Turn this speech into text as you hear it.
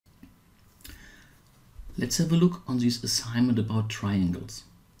Let's have a look on this assignment about triangles.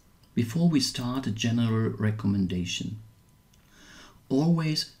 Before we start, a general recommendation.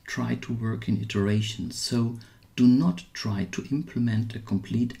 Always try to work in iterations, so do not try to implement a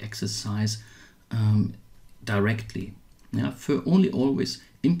complete exercise directly. Always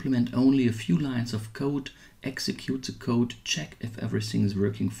implement only a few lines of code, execute the code, check if everything is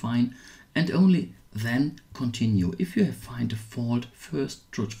working fine, and only then continue. If you find a fault, first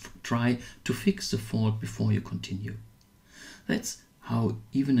try to fix the fault before you continue. That's how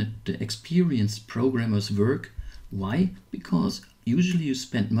even the experienced programmers work. Why? Because usually you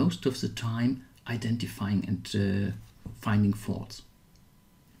spend most of the time identifying and finding faults.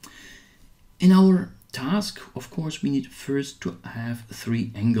 In our task, of course, we need first to have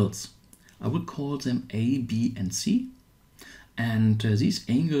three angles. I will call them A, B, and C. And these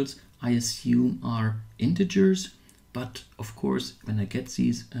angles, I assume, are integers. But of course, when I get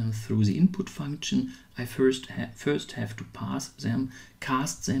these through the input function, I first have to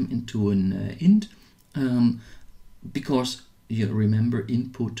cast them into an int, because you remember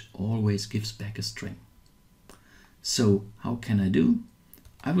input always gives back a string. So how can I do?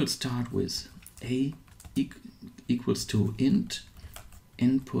 I will start with A equals to int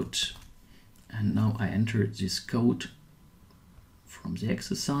input, and now I enter this code from the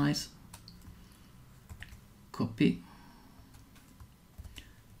exercise, copy,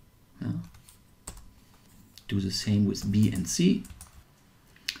 do the same with B and C.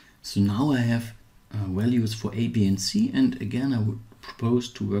 So now I have values for A, B, and C, and again I would propose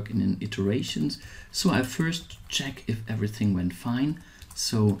to work in iterations. So I first check if everything went fine.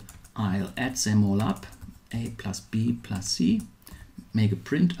 So I'll add them all up, A plus B plus C, make a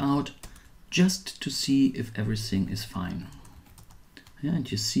print out just to see if everything is fine. Yeah,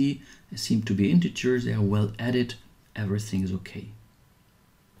 and you see they seem to be integers, they are well added, everything is okay.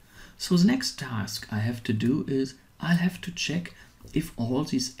 So the next task I have to do is I'll have to check if all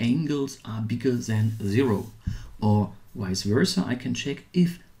these angles are bigger than 0, or vice versa. I can check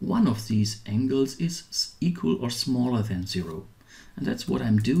if one of these angles is equal or smaller than 0. And that's what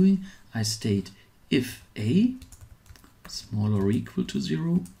I'm doing. I state if A smaller or equal to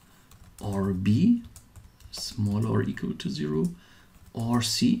 0, or B smaller or equal to 0, or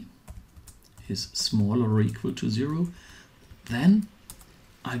C is smaller or equal to 0, then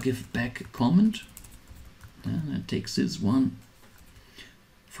I give back a comment, and it takes this one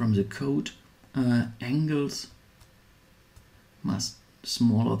from the code, angles must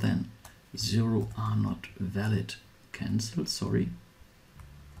smaller than 0 are not valid. Cancel, sorry.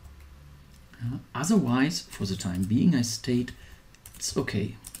 Otherwise, for the time being, I state it's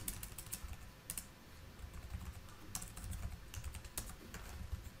okay.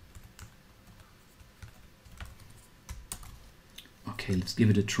 Okay, let's give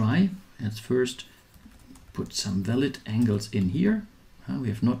it a try. Let's first put some valid angles in here. We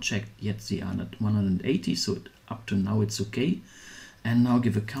have not checked yet the 180, so up to now it's okay. And now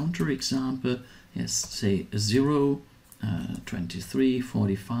give a counter example. Yes, say 0, 23,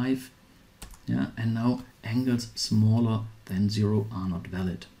 45. Yeah, and now angles smaller than 0 are not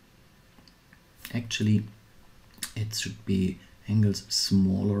valid. Actually, it should be angles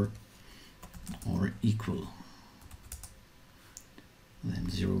smaller or equal than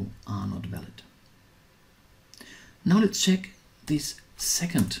 0 are not valid. Now let's check this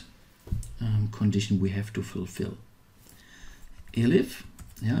second condition we have to fulfill. Elif,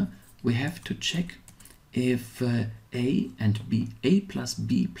 we have to check if A and B, A plus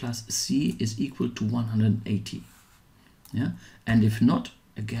B plus C is equal to 180. And if not,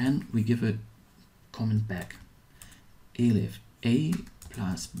 again we give a comment back. Elif A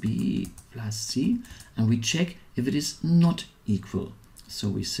plus B plus C, and we check if it is not equal. So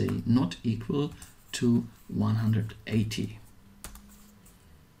we say not equal to 180.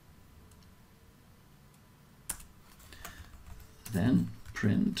 Then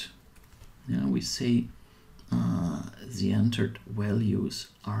print, we say the entered values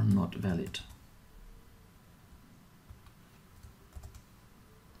are not valid.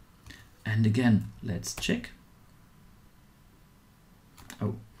 And again, let's check.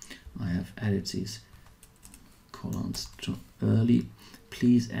 Oh, I have added these columns too early.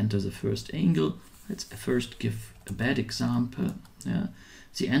 Please enter the first angle. Let's first give a bad example.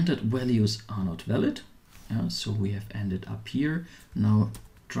 The entered values are not valid. So we have ended up here. Now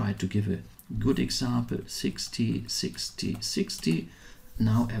try to give a good example, 60, 60, 60.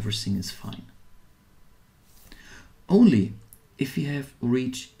 Now everything is fine. Only if we have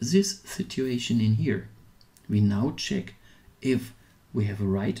reached this situation in here, we now check if we have a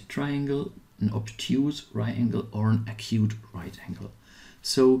right triangle, an obtuse right angle, or an acute right angle.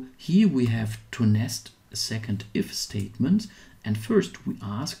 So here we have to nest a second if statement, and first we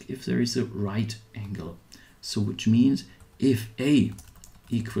ask if there is a right angle. So which means if A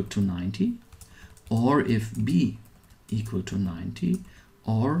equal to 90, or if B equal to 90,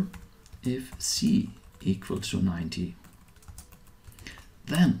 or if C equal to 90.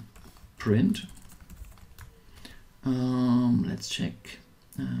 Then print, let's check,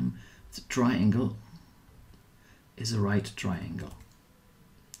 the triangle is a right triangle.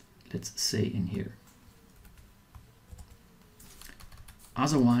 Let's say in here.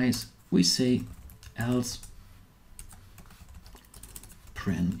 Otherwise we say else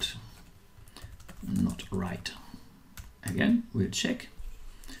print not right. Again, we'll check.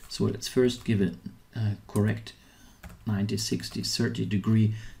 So let's first give it a correct 90, 60, 30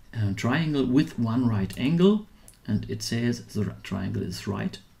 degree triangle with one right angle, and it says the triangle is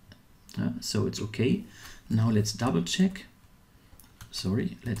right, so it's okay. Now let's double check.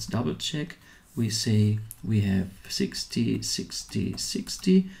 Let's double check. We say we have 60, 60,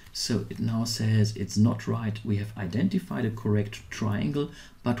 60, so it now says it's not right. We have identified a correct triangle,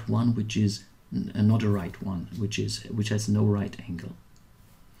 but one which is not a right one, which has no right angle.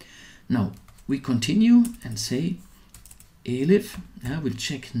 Now we continue and say elif, we'll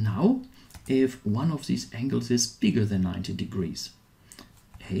check now if one of these angles is bigger than 90 degrees.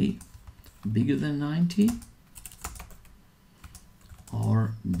 A bigger than 90,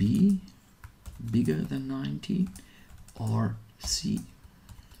 or B bigger than 90, or C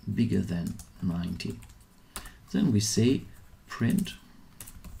bigger than 90. Then we say print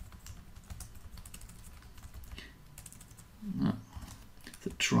the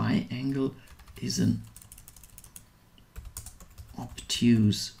triangle is an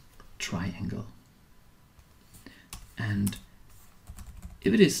obtuse triangle, and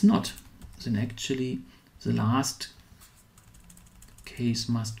if it is not, then actually the last case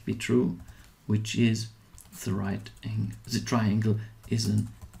must be true, which is the triangle is an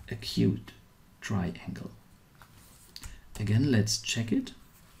acute triangle. Again, let's check it.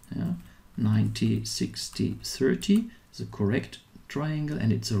 90, 60, 30 is a correct triangle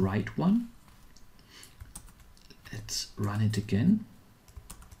and it's a right one. Let's run it again.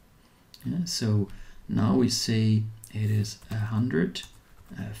 So now we say it is 100,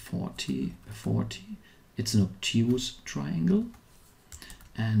 40, 40. It's an obtuse triangle.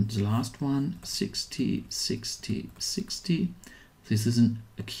 And the last one, 60, 60, 60. This is an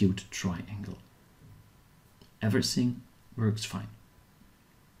acute triangle. Everything works fine.